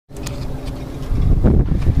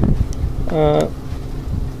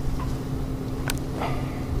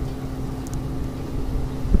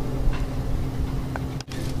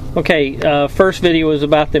Okay, first video was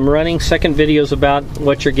about them running. Second video is about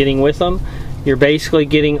what you're getting with them. You're basically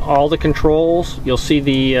getting all the controls. You'll see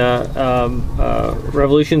the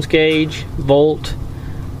revolutions gauge, volt,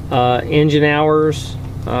 engine hours,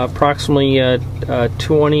 approximately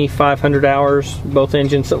 2,500 hours. Both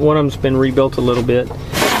engines. One of them's been rebuilt a little bit,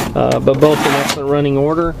 but both in excellent running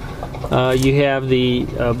order. You have the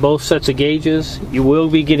both sets of gauges. You will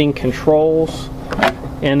be getting controls.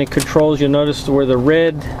 And the controls, you'll notice where the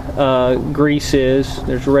red grease is.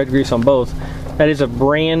 There's red grease on both. That is a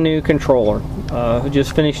brand new controller.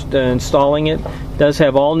 Just finished installing it. Does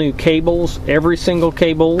have all new cables. Every single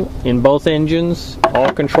cable in both engines.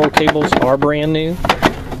 All control cables are brand new.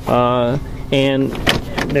 And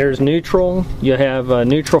there's neutral. You have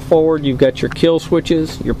neutral forward. You've got your kill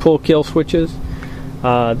switches, your pull kill switches.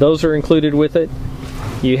 Those are included with it.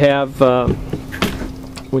 You have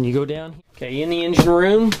when you go down. Okay, in the engine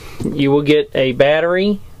room, you will get a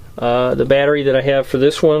battery. The battery that I have for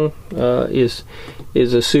this one is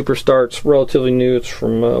a Super Start. It's relatively new. It's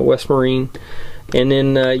from West Marine. And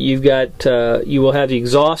then you've got you will have the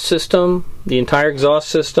exhaust system, the entire exhaust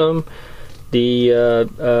system,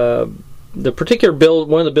 the particular build.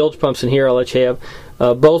 One of the bilge pumps in here, I'll let you have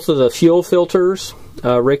both of the fuel filters,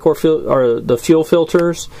 the fuel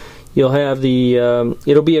filters. You'll have the,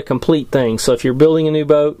 it'll be a complete thing. So if you're building a new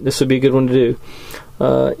boat, this would be a good one to do.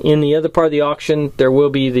 In the other part of the auction, there will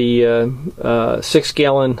be the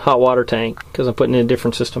 6-gallon hot water tank, because I'm putting in a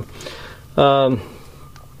different system. But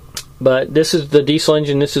this is the diesel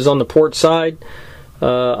engine. This is on the port side.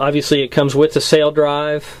 Obviously, it comes with the sail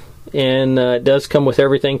drive, and it does come with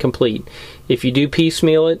everything complete. If you do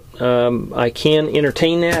piecemeal it, I can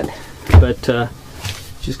entertain that, but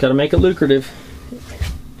just got to make it lucrative.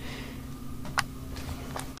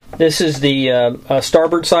 This is the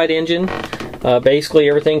starboard side engine. Basically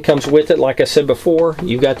everything comes with it. Like I said before,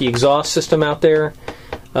 you've got the exhaust system out there.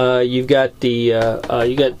 You've got the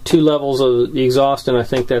you got 2 levels of the exhaust, and I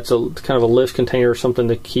think that's a kind of a lift container or something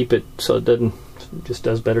to keep it so it doesn't, just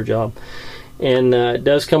does a better job. And it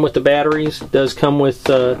does come with the batteries. It does come with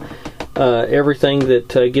everything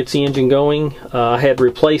that gets the engine going. I had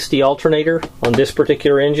replaced the alternator on this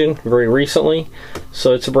particular engine very recently,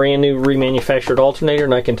 so it's a brand new remanufactured alternator,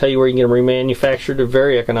 and I can tell you where you can get them remanufactured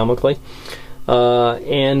very economically.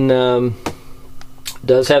 Does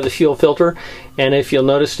have the fuel filter, and if you'll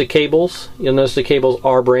notice the cables, you'll notice the cables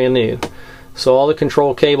are brand new. So all the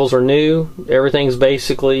control cables are new. Everything's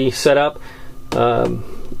basically set up.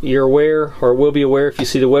 You're aware, or will be aware if you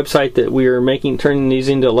see the website, that we are turning these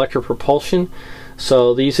into electric propulsion.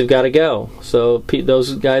 So these have got to go. So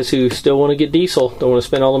those guys who still want to get diesel, don't want to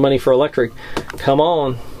spend all the money for electric, come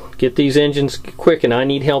on, get these engines quick, and I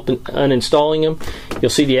need help in uninstalling them. You'll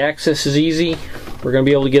see the access is easy. We're going to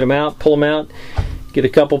be able to get them out, pull them out, get a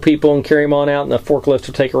couple people and carry them on out, and the forklift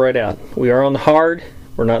will take it right out. We are on the hard,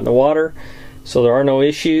 we're not in the water. So there are no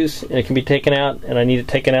issues, and it can be taken out, and I need it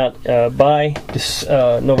taken out by this,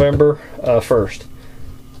 November 1st.